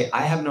may say,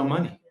 I have no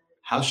money.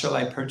 How shall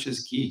I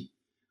purchase ghee?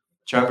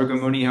 Charvaka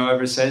Muni,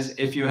 however, says,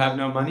 if you have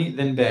no money,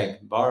 then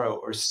beg, borrow,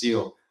 or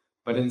steal,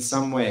 but in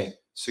some way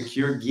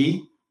secure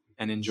ghee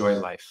and enjoy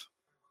life.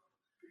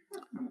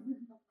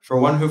 For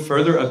one who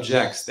further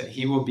objects that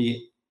he will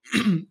be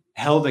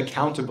held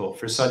accountable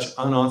for such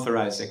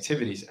unauthorized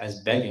activities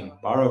as begging,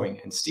 borrowing,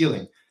 and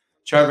stealing,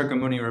 Charvaka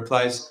Muni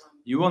replies,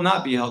 you will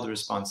not be held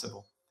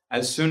responsible.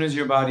 As soon as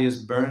your body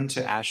is burned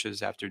to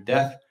ashes after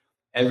death,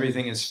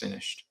 everything is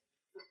finished.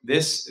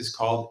 This is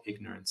called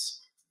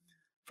ignorance.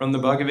 From the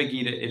Bhagavad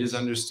Gita, it is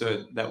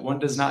understood that one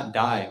does not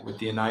die with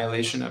the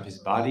annihilation of his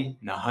body,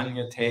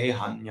 nahanyate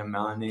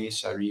hanyamane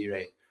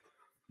sarire.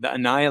 The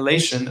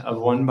annihilation of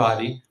one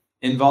body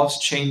involves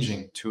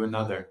changing to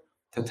another,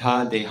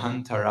 tata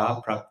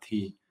dehantara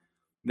prapti.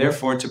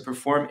 Therefore, to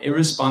perform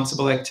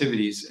irresponsible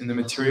activities in the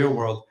material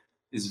world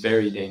is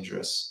very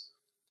dangerous.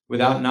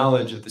 Without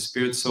knowledge of the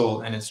spirit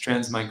soul and its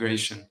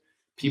transmigration,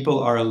 people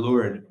are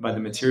allured by the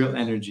material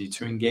energy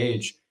to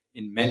engage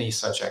in many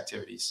such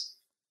activities,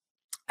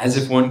 as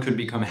if one could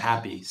become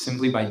happy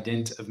simply by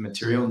dint of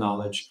material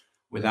knowledge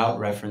without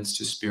reference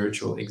to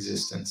spiritual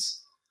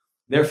existence.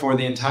 Therefore,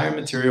 the entire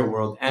material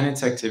world and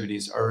its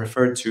activities are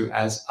referred to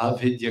as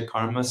avidya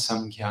karma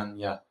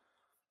samkhya,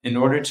 in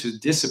order to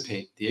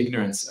dissipate the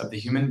ignorance of the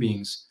human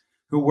beings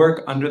who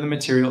work under the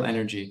material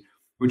energy,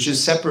 which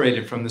is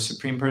separated from the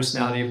Supreme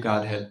Personality of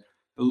Godhead.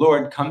 The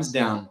Lord comes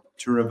down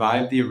to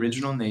revive the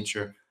original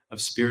nature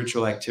of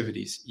spiritual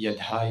activities,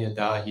 yadha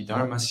yada hi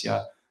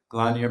dharmasya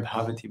glanir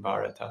bhavati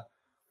bharata.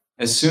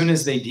 As soon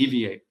as they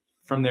deviate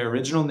from their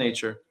original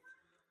nature,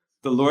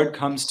 the Lord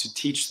comes to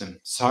teach them,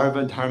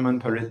 sarva dharman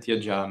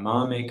parityaja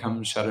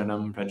mamekam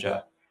sharanam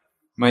praja.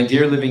 My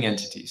dear living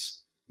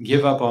entities,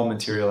 give up all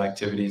material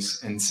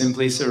activities and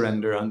simply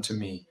surrender unto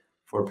me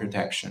for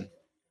protection.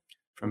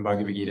 From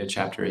Bhagavad Gita,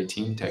 chapter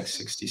 18, text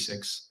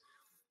 66.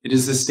 It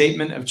is the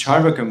statement of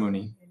Charvaka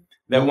Muni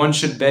that one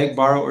should beg,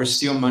 borrow, or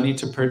steal money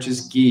to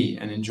purchase ghee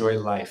and enjoy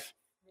life.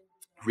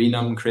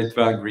 Rinam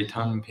kritva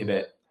gritam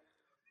pibet.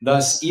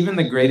 Thus, even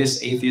the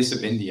greatest atheist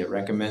of India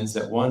recommends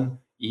that one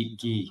eat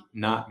ghee,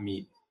 not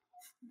meat.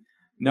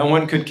 No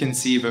one could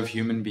conceive of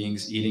human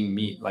beings eating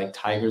meat like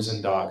tigers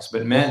and dogs,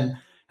 but men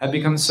have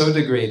become so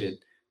degraded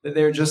that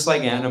they are just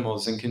like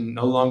animals and can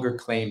no longer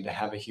claim to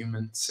have a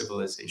human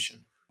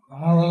civilization.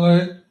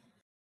 Normally,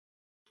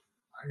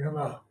 in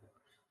the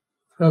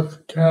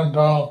 5th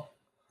canto,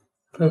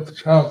 5th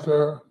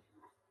chapter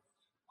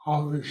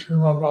of the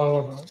Srimad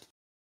Bhagavatam,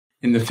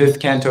 In the 5th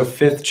canto,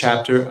 5th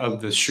chapter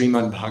of the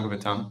Srimad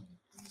Bhagavatam,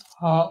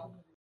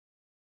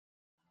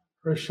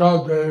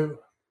 Rishabdev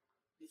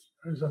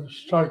is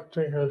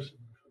instructing his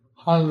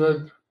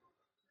 100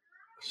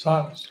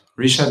 sons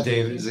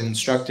Rishabdev is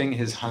instructing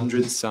his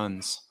 100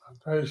 sons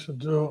that they should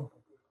do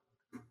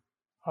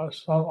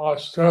some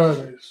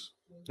austerities.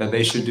 that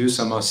they should do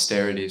some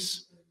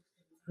austerities.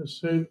 You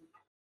see,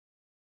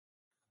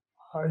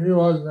 he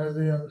was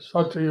maybe in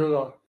Satya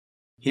Yuga.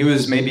 He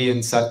was maybe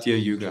in Satya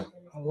Yuga.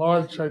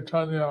 Lord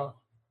Chaitanya,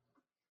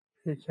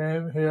 he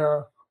came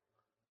here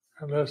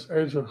in this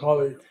age of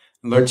Kali.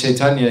 Lord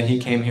Chaitanya, he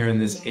came here in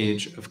this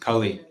age of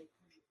Kali.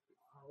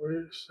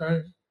 We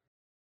sing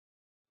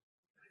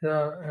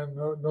here in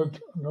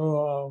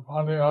New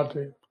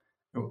Panihati,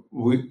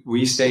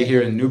 We stay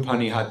here in New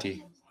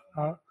Panihati.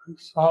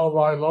 sung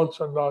by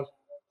Lochan Das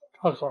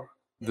Thakur.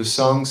 The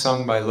song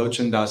sung by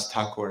Lochan Das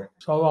Thakur.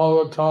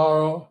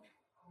 Savavatara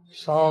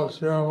Sarva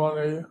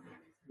Siramani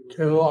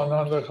Kevala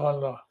Ananda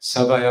Kanda.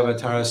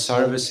 Savayavatar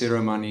Sarva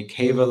Siramani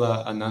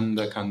Kevala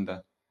Ananda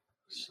Kanda.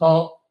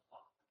 So,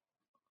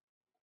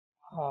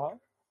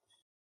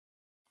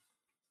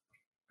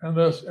 in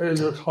this age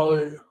of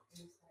Kali,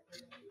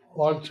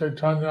 Lord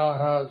Chaitanya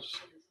has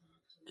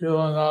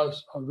given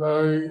us a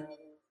very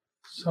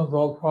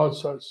simple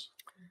process.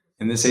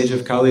 In this age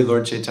of Kali,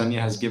 Lord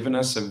Chaitanya has given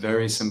us a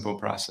very simple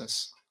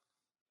process.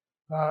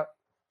 That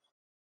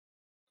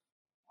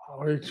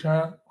we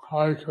chant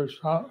Hare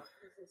Krishna,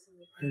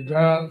 we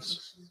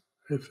dance,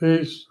 we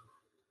feast,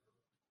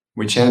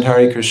 We chant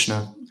Hare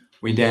Krishna,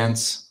 we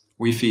dance,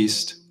 we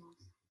feast,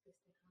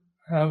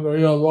 and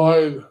we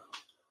avoid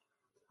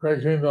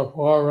breaking the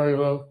four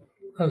regular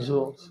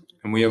principles.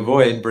 and we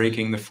avoid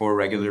breaking the four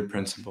regular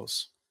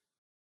principles.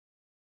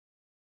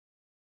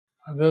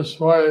 And this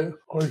way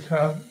we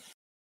can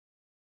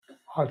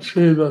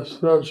achieve the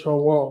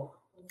spiritual world.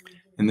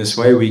 In this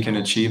way, we can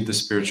achieve the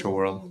spiritual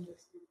world.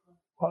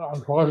 But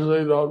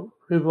unfortunately, the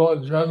people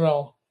in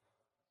general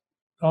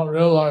don't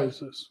realize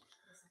this.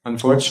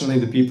 Unfortunately,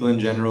 the people in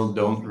general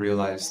don't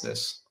realize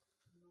this.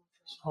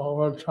 So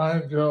we're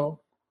trying to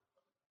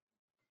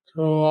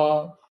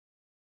to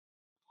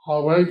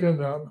awaken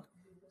them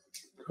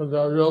to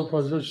their real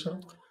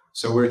position.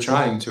 So we're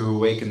trying to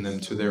awaken them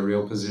to their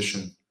real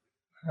position.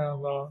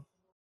 And the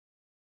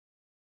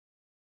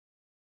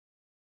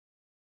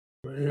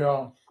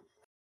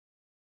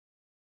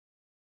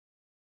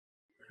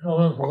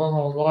human form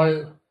of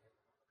life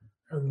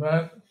is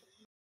meant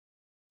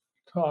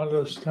to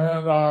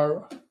understand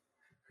our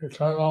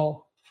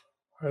eternal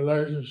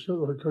relationship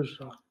with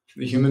Krishna.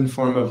 The human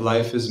form of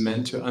life is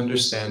meant to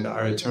understand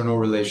our eternal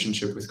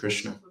relationship with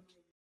Krishna.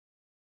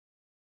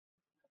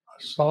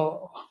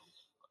 So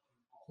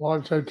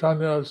Lord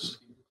Chaitanya is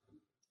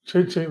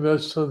teaching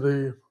this to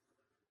the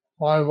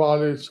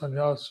Mayavadi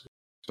sannyasis.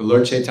 So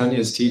Lord Chaitanya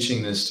is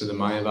teaching this to the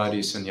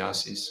Mayavadi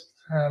sannyasis.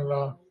 And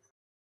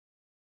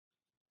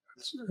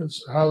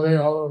it's having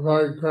a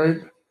very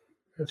great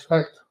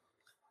effect.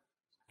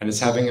 And it's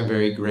having a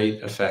very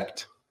great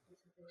effect.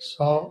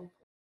 So,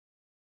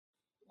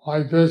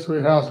 like this,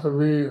 we have to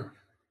be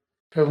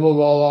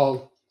capable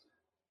of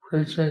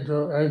preaching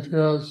to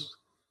atheists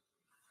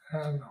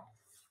and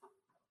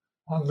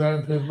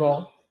mundane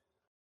people.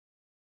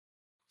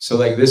 So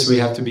like this, we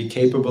have to be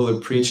capable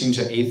of preaching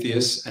to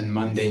atheists and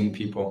mundane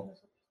people.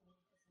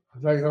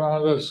 They can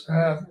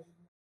understand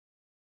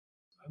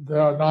that they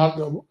are not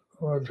the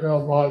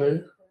material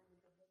body,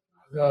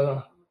 they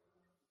are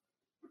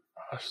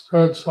a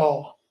spirit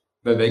soul.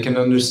 That they can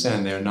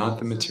understand they are not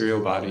the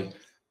material body,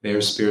 they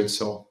are spirit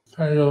soul.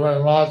 Thank you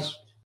very much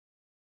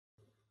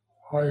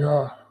for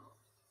your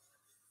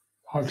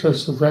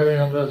participating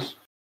in this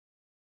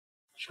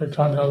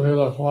Chaitanya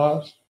Lila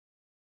class.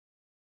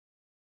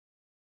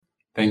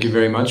 Thank you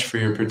very much for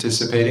your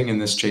participating in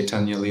this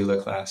Chaitanya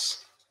Lila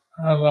class.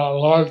 And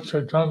Lord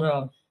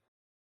Chaitanya,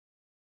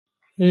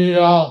 he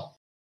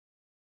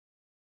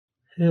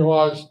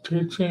was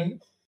teaching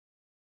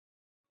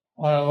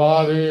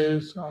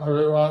Mayavadis,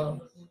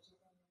 everyone,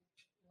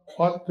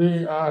 what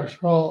the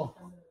actual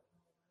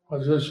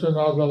position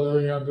of the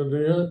living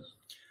entity is.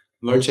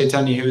 Lord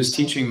Chaitanya, he was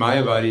teaching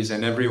Mayavadis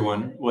and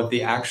everyone what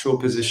the actual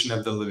position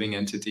of the living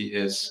entity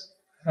is.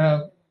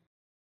 And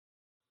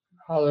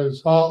as a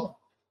result,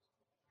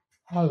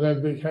 they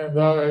became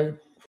very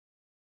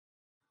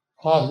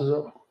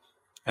positive.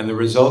 And the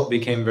result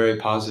became very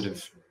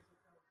positive.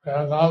 They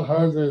had not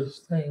heard these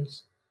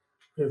things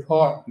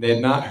before. They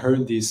had not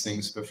heard these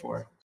things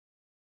before.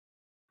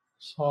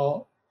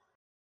 So,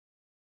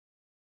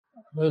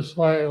 this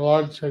way,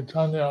 Lord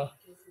Chaitanya,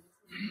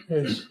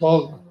 he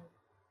spoke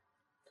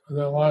to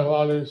the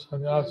Mayavadi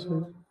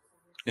sannyasis.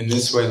 In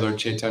this way, Lord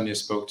Chaitanya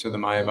spoke to the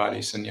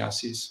Mayavadi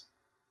sannyasis.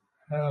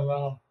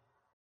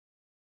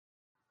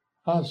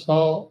 And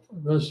so,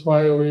 this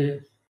way we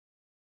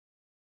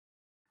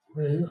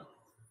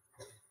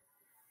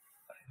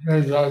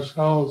engage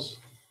ourselves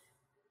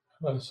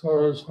in the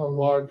service of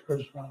Lord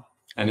Krishna.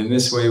 And in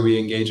this way, we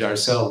engage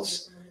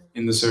ourselves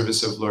in the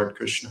service of Lord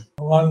Krishna.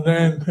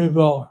 Mundane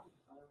people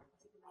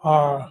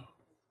are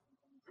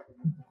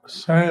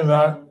saying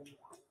that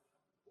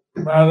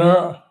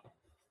matter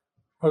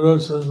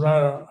produces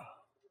matter.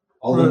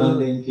 All the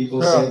mundane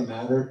people say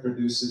matter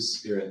produces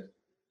spirit.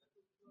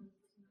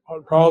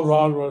 But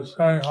Prabhupada was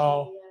saying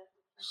how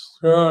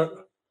spirit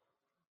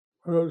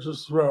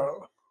produces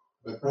spirit.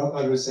 But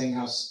Prabhupada was saying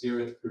how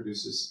spirit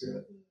produces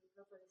spirit.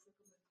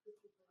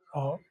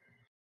 So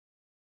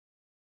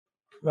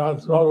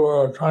that's what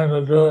we're trying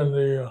to do in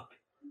the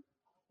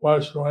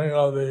West Wing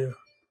of the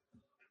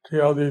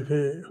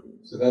TLDP.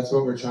 So that's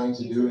what we're trying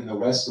to do in the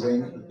West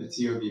Wing of the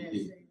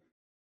TODP.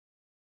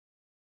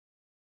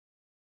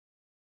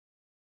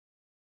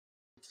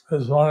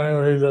 This morning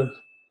we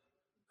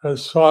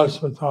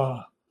discussed with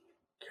a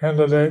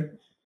candidate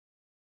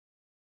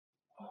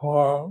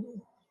for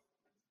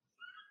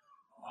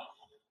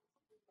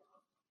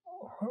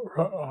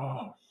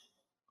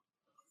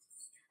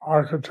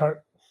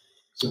architect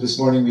So this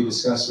morning we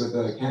discussed with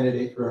a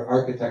candidate for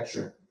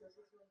architecture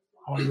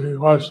of the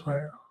West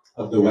Wing.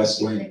 of the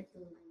West Wing.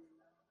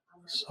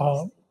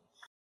 So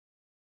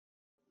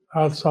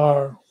that's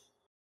our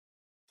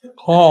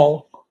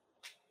call,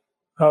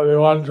 that we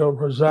want to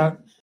present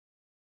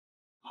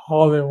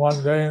how the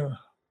mundane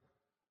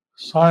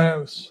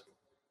science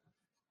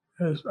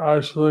is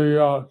actually,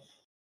 as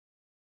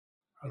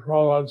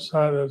Prabhupada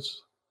said,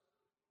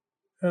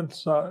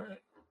 it's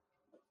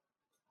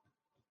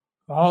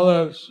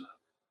knowledge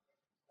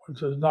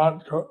which is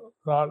not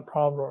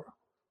proper.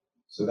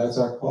 So that's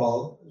our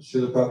call.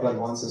 Srila Prabhupada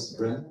wants us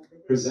to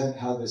present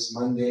how this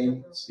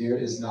mundane sphere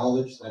is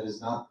knowledge that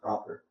is not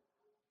proper.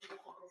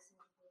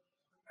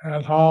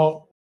 And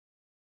how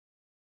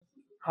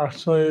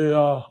actually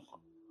the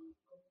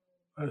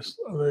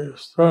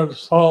spirit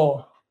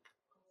soul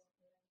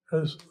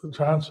is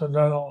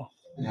transcendental.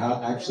 And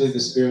how actually the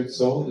spirit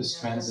soul is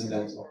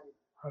transcendental.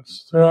 That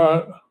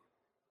spirit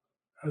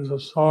is the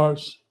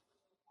source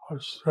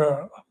of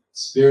spirit.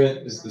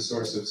 Spirit is the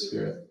source of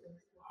spirit.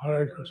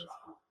 Hare Krishna.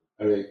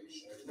 Hare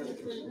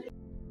Krishna.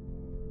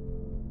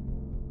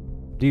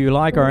 Do you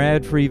like our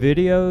ad-free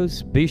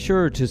videos? Be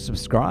sure to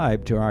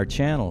subscribe to our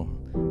channel.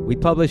 We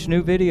publish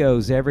new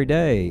videos every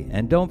day,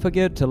 and don't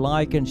forget to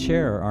like and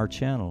share our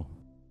channel.